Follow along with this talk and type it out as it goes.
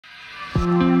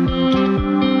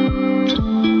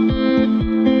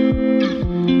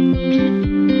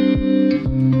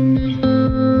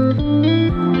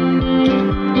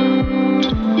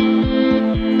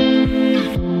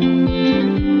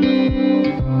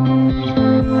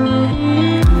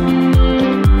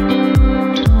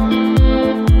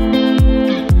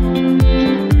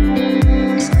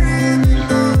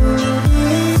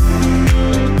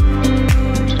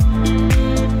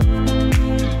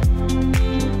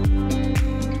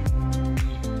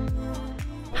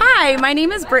Hi, my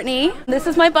name is Brittany. This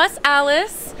is my bus,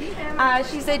 Alice.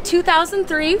 She's a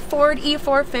 2003 Ford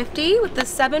E450 with the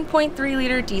 7.3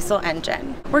 liter diesel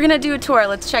engine. We're gonna do a tour,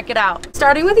 let's check it out.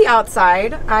 Starting with the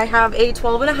outside, I have a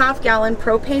 12.5 gallon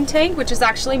propane tank, which is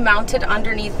actually mounted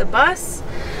underneath the bus.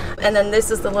 And then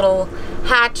this is the little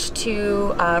hatch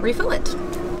to refill it.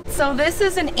 So this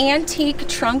is an antique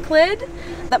trunk lid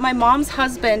that my mom's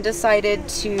husband decided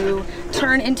to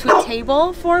turn into a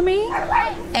table for me,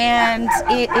 and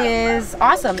it is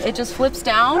awesome. It just flips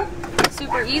down,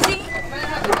 super easy,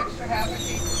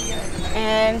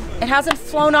 and it hasn't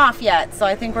flown off yet, so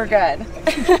I think we're good.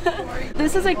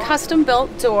 This is a custom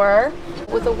built door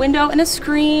with a window and a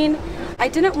screen. I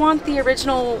didn't want the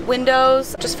original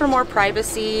windows just for more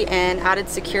privacy and added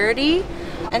security.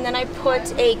 And then I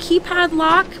put a keypad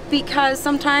lock because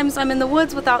sometimes I'm in the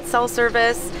woods without cell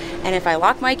service, and if I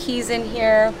lock my keys in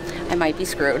here, I might be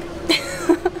screwed.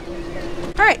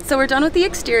 All right, so we're done with the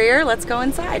exterior. Let's go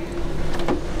inside.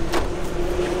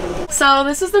 So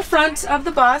this is the front of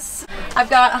the bus. I've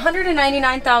got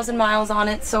 199,000 miles on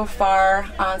it so far.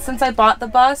 Since I bought the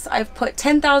bus, I've put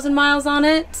 10,000 miles on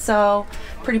it, so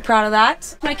pretty proud of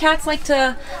that. My cats like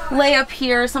to lay up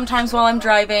here sometimes while I'm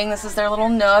driving. This is their little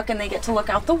nook, and they get to look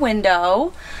out the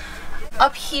window.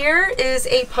 Up here is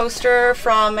a poster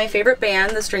from my favorite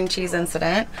band, the String Cheese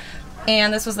Incident.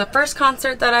 And this was the first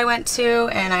concert that I went to,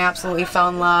 and I absolutely fell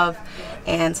in love.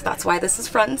 And so that's why this is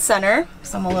front and center,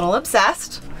 because I'm a little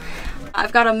obsessed.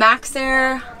 I've got a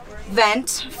MaxxAir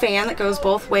vent fan that goes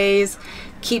both ways,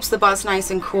 keeps the bus nice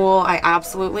and cool. I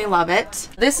absolutely love it.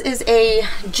 This is a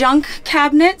junk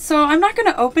cabinet, so I'm not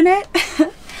gonna open it,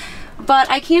 but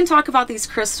I can talk about these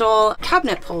crystal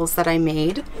cabinet pulls that I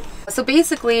made. So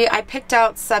basically, I picked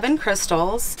out 7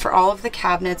 crystals for all of the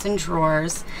cabinets and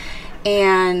drawers,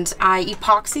 and I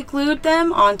epoxy glued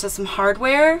them onto some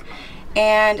hardware,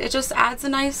 and it just adds a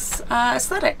nice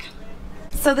aesthetic.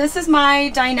 So this is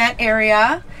my dinette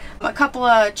area. A couple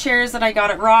of chairs that I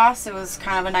got at Ross. It was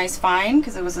kind of a nice find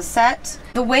because it was a set.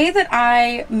 The way that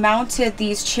I mounted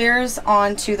these chairs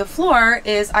onto the floor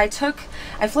is I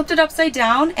flipped it upside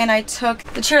down and I took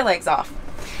the chair legs off.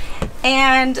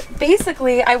 And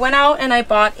basically I went out and I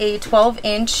bought a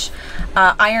 12-inch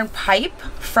iron pipe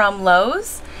from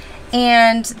Lowe's,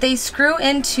 and they screw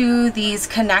into these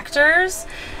connectors,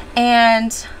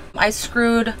 and I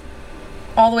screwed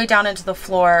all the way down into the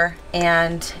floor,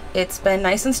 and it's been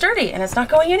nice and sturdy, and it's not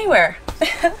going anywhere.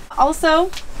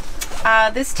 Also,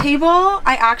 this table,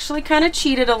 I actually kind of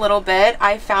cheated a little bit.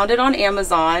 I found it on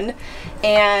Amazon,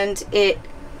 and it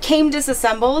came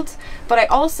disassembled, but I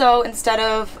also, instead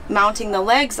of mounting the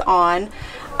legs on,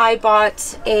 I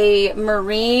bought a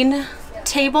marine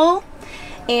table,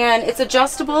 and it's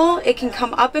adjustable. It can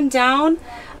come up and down,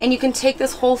 and you can take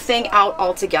this whole thing out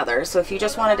altogether. So if you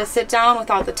just wanted to sit down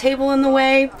without the table in the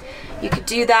way, you could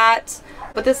do that.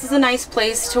 But this is a nice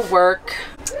place to work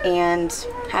and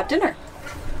have dinner.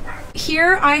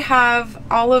 Here I have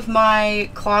all of my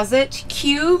closet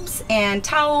cubes and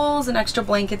towels and extra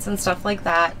blankets and stuff like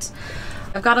that.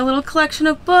 I've got a little collection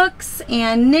of books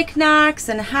and knickknacks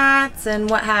and hats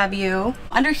and what have you.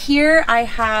 Under here I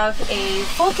have a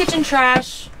full kitchen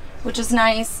trash, which is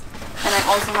nice. And I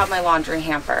also have my laundry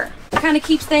hamper. It kind of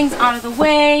keeps things out of the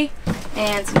way,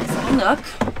 and it's a nice little nook.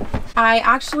 I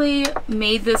actually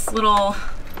made this little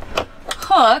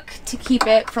hook to keep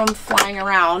it from flying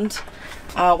around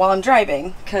while I'm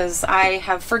driving, because I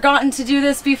have forgotten to do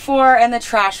this before and the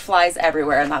trash flies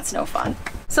everywhere, and that's no fun.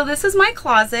 So this is my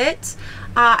closet.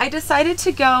 I decided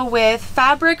to go with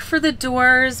fabric for the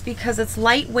doors because it's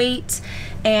lightweight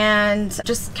and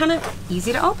just kind of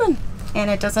easy to open,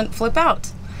 and it doesn't flip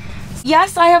out.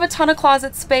 Yes, I have a ton of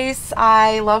closet space.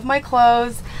 I love my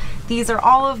clothes. These are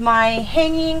all of my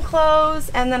hanging clothes,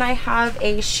 and then I have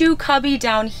a shoe cubby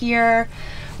down here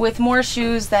with more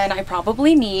shoes than I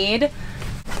probably need.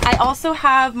 I also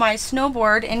have my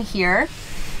snowboard in here,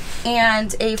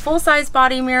 and a full-size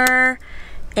body mirror,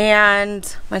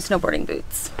 and my snowboarding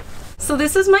boots. So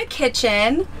this is my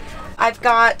kitchen. I've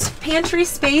got pantry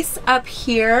space up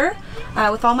here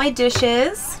with all my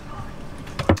dishes.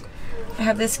 I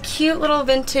have this cute little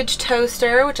vintage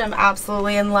toaster, which I'm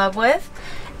absolutely in love with,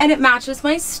 and it matches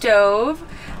my stove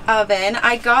oven.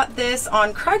 I got this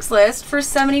on Craigslist for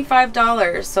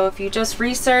 $75, so if you just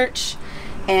research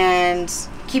and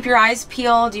keep your eyes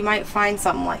peeled, you might find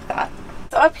something like that.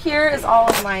 So up here is all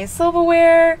of my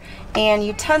silverware and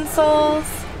utensils.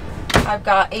 I've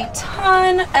got a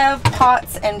ton of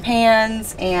pots and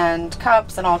pans and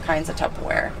cups and all kinds of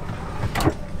Tupperware.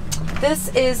 This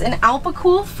is an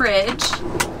Alpacool fridge.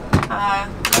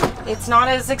 It's not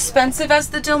as expensive as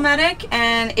the Dometic,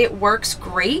 and it works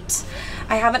great.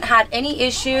 I haven't had any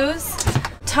issues.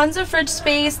 Tons of fridge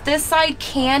space. This side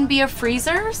can be a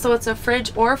freezer, so it's a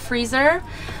fridge or freezer.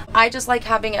 I just like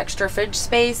having extra fridge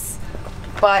space,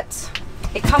 but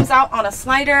it comes out on a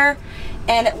slider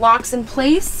and it locks in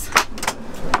place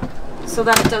so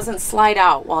that it doesn't slide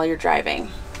out while you're driving.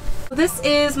 This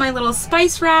is my little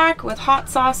spice rack with hot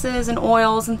sauces and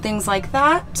oils and things like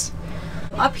that.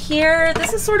 Up here,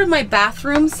 this is sort of my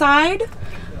bathroom side.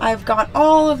 I've got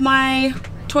all of my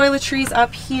toiletries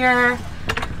up here.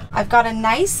 I've got a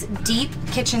nice deep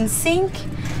kitchen sink,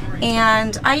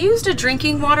 and I used a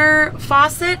drinking water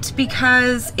faucet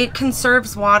because it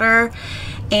conserves water,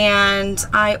 and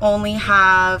I only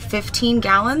have 15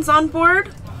 gallons on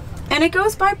board, and it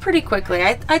goes by pretty quickly.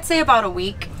 I'd say about a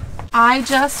week. I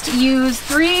just use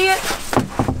 3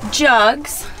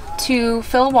 jugs to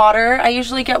fill water. I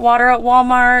usually get water at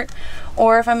Walmart,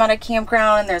 or if I'm at a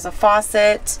campground and there's a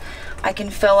faucet, I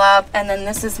can fill up. And then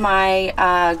this is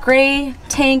my gray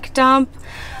tank dump.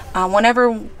 Whenever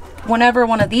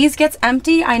one of these gets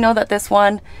empty, I know that this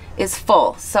one is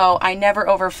full, so I never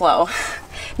overflow.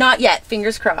 Not yet,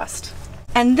 fingers crossed.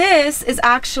 And this is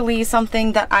actually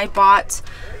something that I bought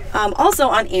also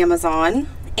on Amazon,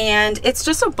 and it's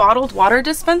just a bottled water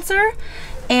dispenser,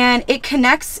 and it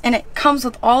connects and it comes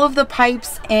with all of the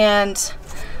pipes and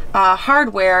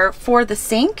hardware for the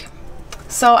sink.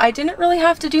 So I didn't really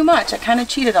have to do much. I kind of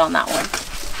cheated on that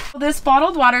one. This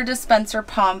bottled water dispenser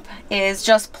pump is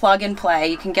just plug and play.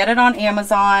 You can get it on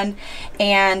Amazon,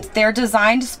 and they're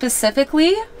designed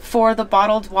specifically for the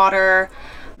bottled water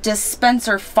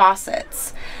dispenser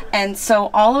faucets. And so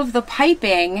all of the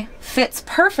piping fits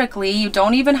perfectly. You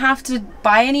don't even have to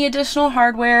buy any additional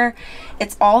hardware.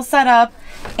 It's all set up.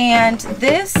 And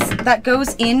this that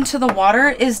goes into the water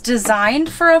is designed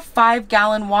for a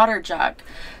 5-gallon water jug.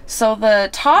 So the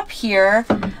top here,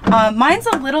 mine's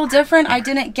a little different. I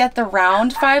didn't get the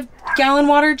round 5-gallon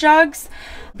water jugs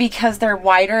because they're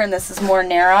wider and this is more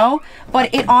narrow,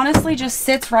 but it honestly just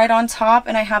sits right on top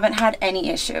and I haven't had any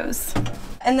issues.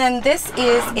 And then this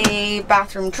is a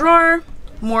bathroom drawer,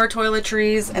 more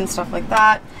toiletries and stuff like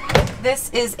that. This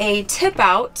is a tip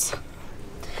out.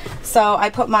 So I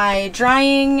put my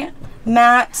drying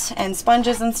mat and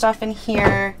sponges and stuff in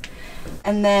here.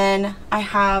 And then I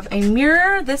have a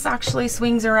mirror. This actually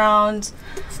swings around.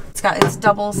 It's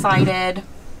double-sided,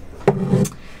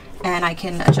 and I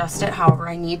can adjust it however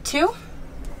I need to.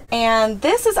 And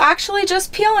this is actually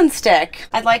just peel and stick.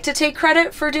 I'd like to take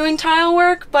credit for doing tile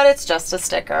work, but it's just a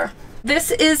sticker.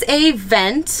 This is a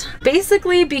vent,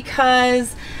 basically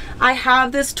because I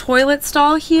have this toilet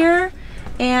stall here,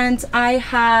 and I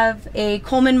have a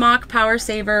Coleman Mach Power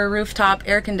Saver rooftop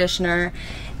air conditioner,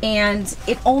 and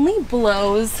it only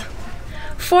blows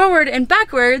forward and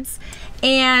backwards.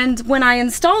 And when I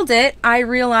installed it, I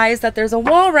realized that there's a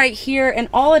wall right here, and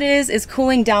all it is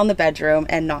cooling down the bedroom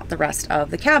and not the rest of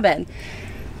the cabin.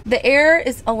 The air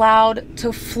is allowed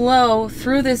to flow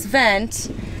through this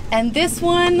vent, and this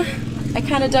one, I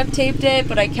kind of duct taped it,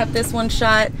 but I kept this one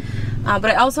shut. But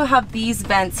I also have these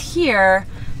vents here,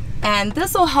 and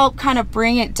this will help kind of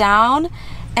bring it down.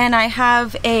 And I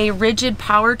have a rigid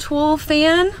power tool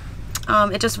fan.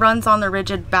 It just runs on the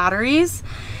rigid batteries,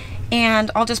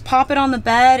 and I'll just pop it on the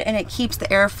bed and it keeps the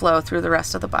airflow through the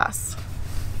rest of the bus.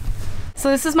 So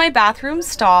this is my bathroom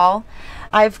stall.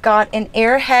 I've got an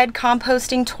airhead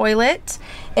composting toilet.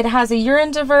 It has a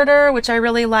urine diverter, which I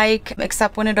really like,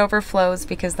 except when it overflows,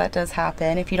 because that does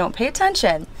happen if you don't pay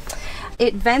attention.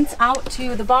 It vents out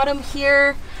to the bottom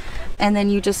here, and then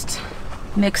you just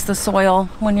mix the soil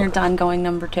when you're done going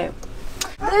number 2.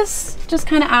 This just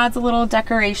kind of adds a little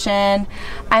decoration.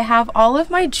 I have all of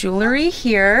my jewelry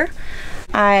here.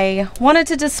 I wanted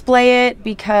to display it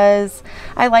because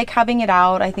I like having it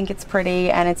out. I think it's pretty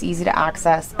and it's easy to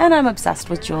access, and I'm obsessed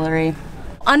with jewelry.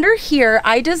 Under here,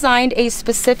 I designed a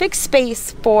specific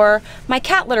space for my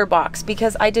cat litter box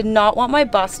because I did not want my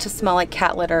bus to smell like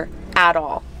cat litter at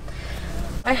all.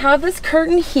 I have this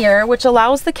curtain here, which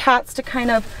allows the cats to kind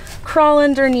of crawl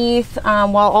underneath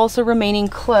while also remaining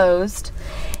closed.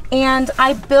 And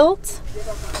I built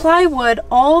plywood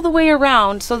all the way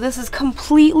around, so this is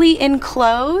completely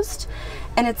enclosed,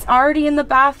 and it's already in the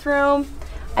bathroom.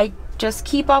 I just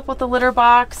keep up with the litter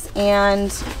box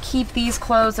and keep these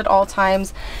closed at all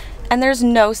times, and there's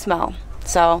no smell.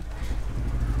 So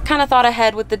kind of thought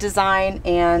ahead with the design,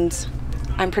 and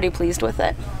I'm pretty pleased with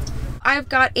it. I've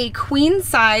got a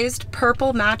queen-sized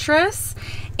purple mattress,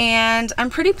 and I'm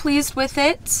pretty pleased with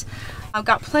it. I've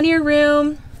got plenty of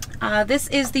room. This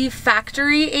is the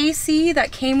factory AC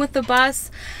that came with the bus.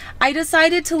 I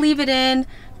decided to leave it in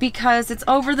because it's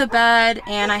over the bed,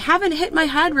 and I haven't hit my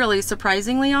head really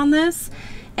surprisingly on this.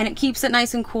 and it keeps it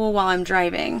nice and cool while I'm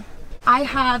driving. I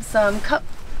have some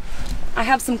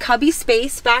cubby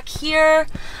space back here.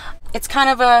 It's kind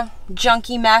of a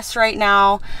junky mess right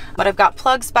now, but I've got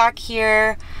plugs back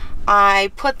here.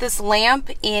 I put this lamp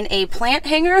in a plant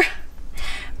hanger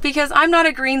because I'm not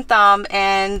a green thumb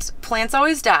and plants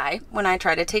always die when I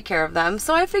try to take care of them,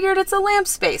 so I figured it's a lamp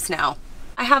space now.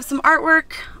 I have some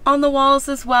artwork on the walls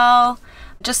as well,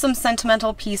 just some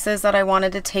sentimental pieces that I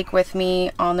wanted to take with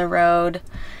me on the road.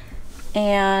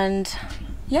 And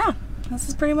yeah, this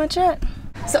is pretty much it.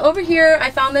 So over here, I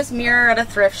found this mirror at a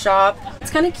thrift shop. It's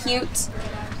kind of cute.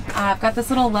 I've got this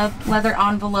little leather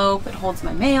envelope. It holds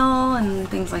my mail and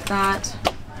things like that.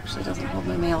 Actually, it doesn't hold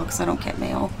my mail because I don't get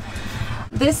mail.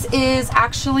 This is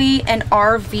actually an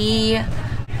RV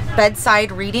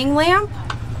bedside reading lamp.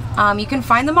 You can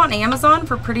find them on Amazon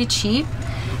for pretty cheap.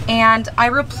 And I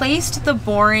replaced the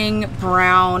boring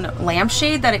brown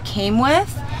lampshade that it came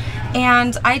with.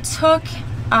 And I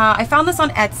found this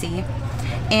on Etsy.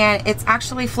 And it's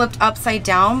actually flipped upside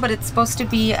down, but it's supposed to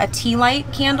be a tea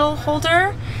light candle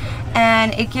holder,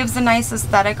 and it gives a nice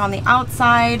aesthetic on the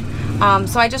outside.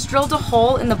 So I just drilled a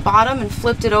hole in the bottom and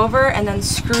flipped it over and then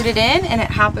screwed it in, and it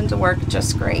happened to work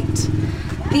just great.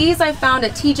 These I found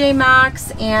at TJ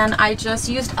Maxx, and I just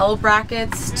used L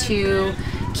brackets to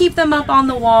keep them up on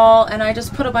the wall, and I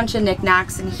just put a bunch of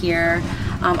knickknacks in here.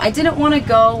 I didn't want to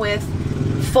go with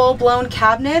full-blown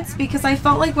cabinets because I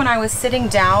felt like when I was sitting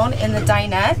down in the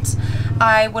dinette,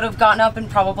 I would have gotten up and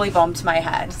probably bumped my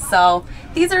head. So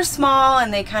these are small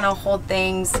and they kind of hold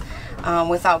things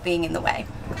without being in the way.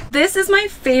 This is my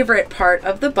favorite part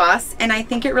of the bus, and I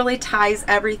think it really ties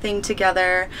everything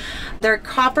together. They're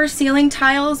copper ceiling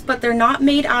tiles, but they're not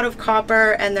made out of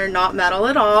copper and they're not metal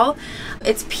at all.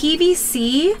 It's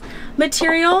PVC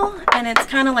material and it's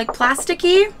kind of like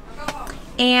plasticky,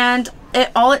 and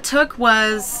all it took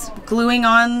was gluing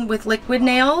on with liquid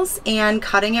nails and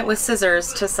cutting it with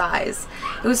scissors to size.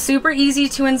 It was super easy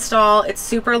to install, it's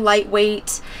super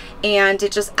lightweight, and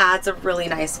it just adds a really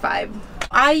nice vibe.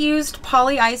 I used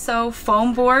polyiso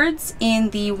foam boards in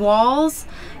the walls,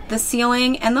 the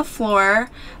ceiling, and the floor,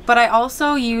 but I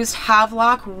also used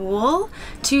Havelock wool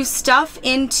to stuff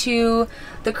into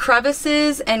the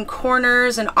crevices and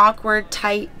corners and awkward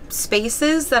tight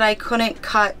spaces that I couldn't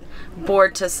cut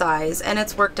board to size, and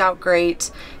it's worked out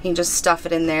great. You can just stuff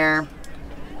it in there.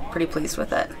 Pretty pleased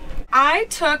with it. I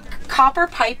took copper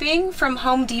piping from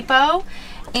Home Depot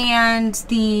and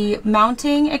the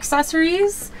mounting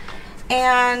accessories,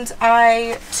 and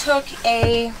I took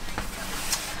a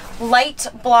light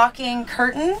blocking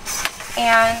curtain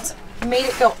and made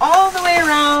it go all the way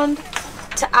around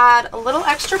to add a little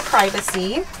extra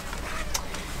privacy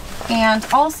and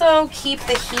also keep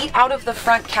the heat out of the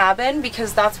front cabin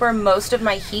because that's where most of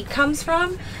my heat comes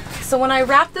from. So when I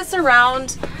wrap this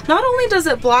around, not only does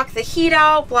it block the heat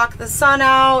out, block the sun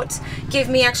out, give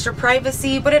me extra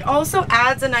privacy, but it also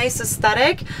adds a nice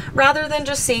aesthetic rather than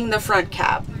just seeing the front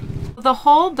cab. The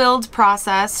whole build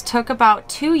process took about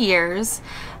 2 years.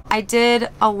 I did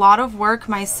a lot of work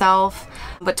myself,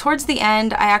 but towards the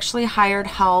end I actually hired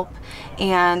help,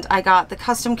 and I got the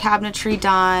custom cabinetry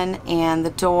done and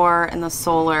the door and the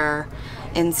solar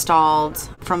installed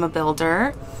from a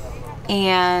builder.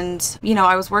 And you know,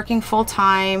 I was working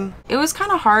full-time. It was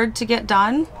kind of hard to get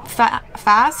done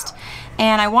fast,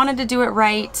 and I wanted to do it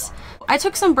right. I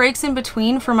took some breaks in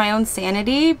between for my own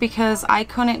sanity because I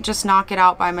couldn't just knock it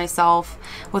out by myself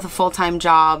with a full-time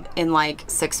job in like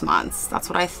 6 months. That's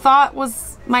what I thought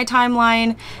was my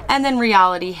timeline, and then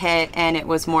reality hit and it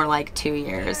was more like 2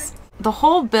 years. The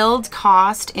whole build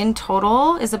cost in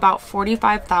total is about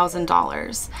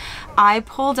 $45,000. I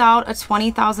pulled out a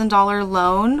 $20,000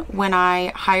 loan when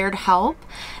I hired help,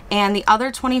 and the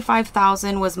other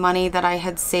 $25,000 was money that I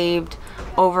had saved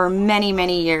over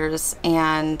many years,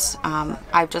 and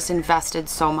I've just invested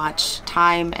so much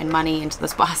time and money into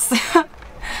this bus.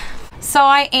 So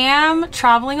I am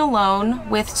traveling alone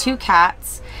with 2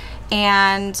 cats,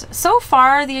 and so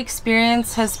far the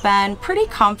experience has been pretty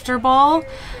comfortable.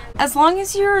 As long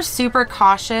as you're super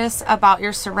cautious about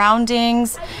your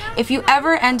surroundings, if you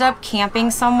ever end up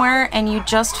camping somewhere and you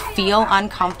just feel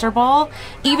uncomfortable,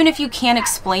 even if you can't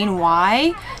explain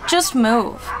why, just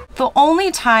move. The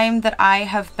only time that I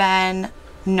have been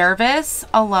nervous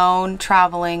alone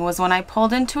traveling was when I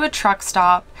pulled into a truck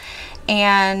stop,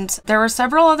 and there were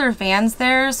several other vans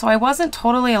there, so I wasn't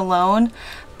totally alone,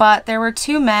 but there were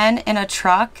 2 men in a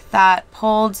truck that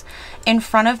pulled in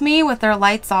front of me with their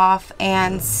lights off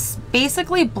and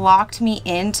basically blocked me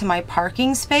into my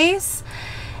parking space.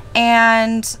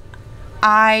 And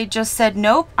I just said,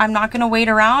 nope, I'm not gonna wait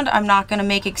around. I'm not gonna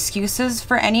make excuses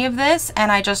for any of this.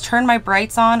 And I just turned my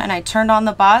brights on and I turned on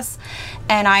the bus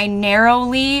and I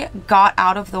narrowly got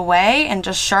out of the way and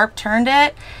just sharp turned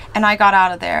it and I got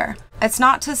out of there. It's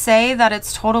not to say that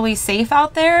it's totally safe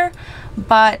out there,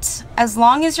 but as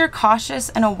long as you're cautious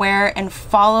and aware and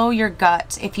follow your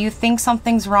gut, if you think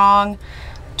something's wrong,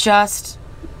 just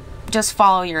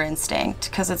follow your instinct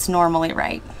because it's normally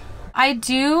right. I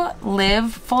do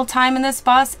live full-time in this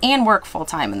bus and work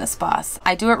full-time in this bus.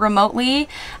 I do it remotely.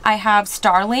 I have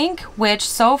Starlink, which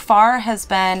so far has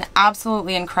been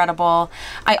absolutely incredible.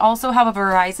 I also have a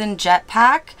Verizon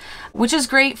Jetpack, which is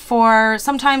great for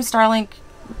sometimes Starlink,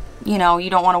 you know, you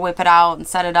don't want to whip it out and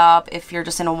set it up. If you're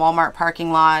just in a Walmart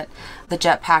parking lot, the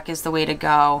Jetpack is the way to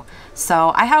go.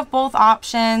 So I have both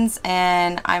options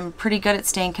and I'm pretty good at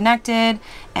staying connected,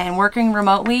 and working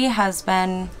remotely has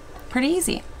been pretty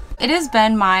easy. It has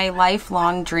been my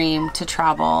lifelong dream to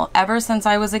travel. Ever since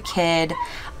I was a kid,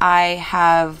 I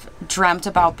have dreamt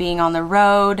about being on the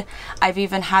road. I've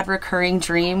even had recurring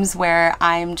dreams where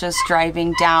I'm just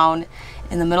driving down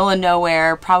in the middle of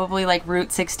nowhere, probably like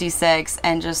Route 66,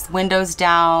 and just windows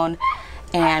down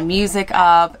and music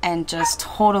up and just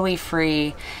totally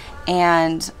free.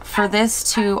 And for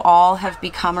this to all have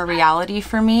become a reality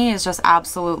for me is just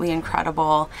absolutely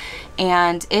incredible.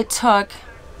 And it took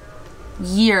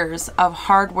years of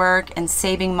hard work and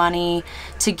saving money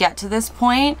to get to this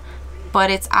point,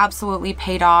 but it's absolutely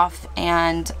paid off,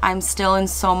 and I'm still in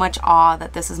so much awe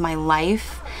that this is my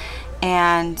life.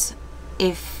 And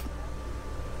if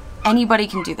anybody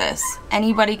can do this,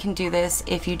 anybody can do this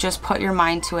if you just put your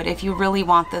mind to it. If you really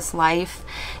want this life,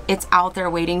 it's out there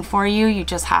waiting for you. You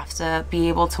just have to be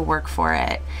able to work for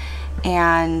it.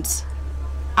 And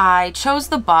I chose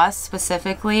the bus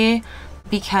specifically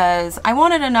because I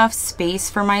wanted enough space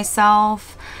for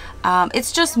myself.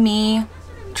 It's just me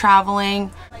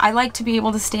traveling. I like to be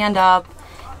able to stand up,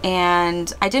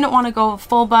 and I didn't want to go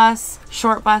full bus.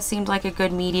 Short bus seemed like a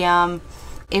good medium.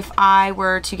 If I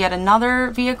were to get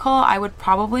another vehicle, I would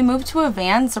probably move to a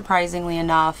van, surprisingly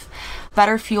enough.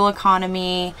 Better fuel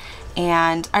economy,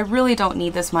 and I really don't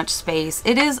need this much space.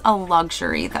 It is a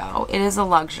luxury though. It is a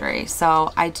luxury,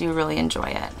 so I do really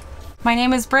enjoy it. My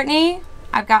name is Brittney.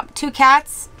 I've got 2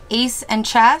 cats, Ace and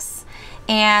Chess,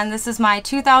 and this is my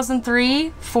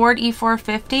 2003 Ford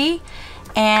E450.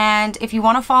 And if you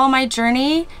want to follow my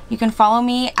journey, you can follow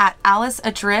me at Alice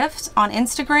Adrift on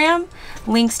Instagram.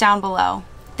 Links down below.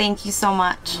 Thank you so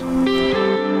much.